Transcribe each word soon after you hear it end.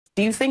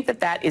Do you think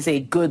that that is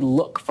a good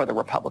look for the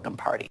Republican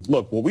Party?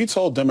 Look, what we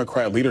told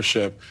Democrat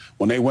leadership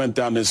when they went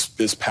down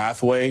this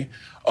pathway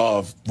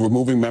of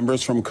removing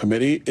members from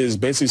committee is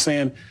basically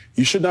saying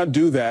you should not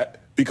do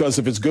that because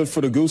if it's good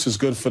for the goose, it's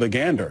good for the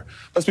gander.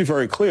 Let's be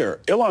very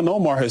clear. Ilhan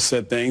Omar has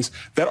said things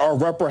that are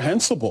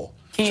reprehensible.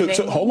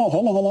 Hold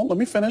on. Let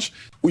me finish.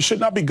 We should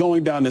not be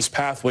going down this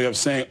pathway of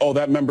saying, oh,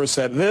 that member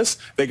said this.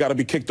 They got to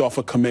be kicked off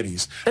of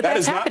committees. But that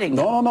is happening.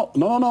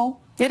 No.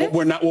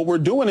 What we're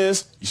doing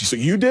is, so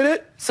you did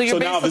it. So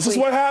now this is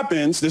what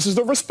happens. This is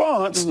the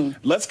response.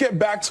 Let's get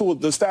back to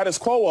the status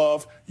quo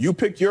of you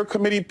pick your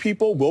committee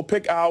people, we'll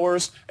pick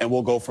ours, and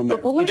we'll go from there.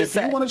 If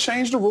you want to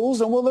change the rules,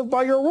 then we'll live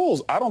by your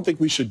rules. I don't think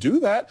we should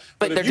do that.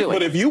 But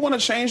if you want to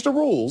change the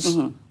rules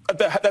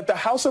that the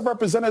House of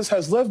Representatives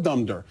has lived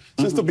under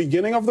since the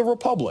beginning of the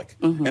Republic,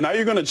 and now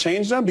you're going to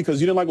change them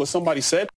because you didn't like what somebody said.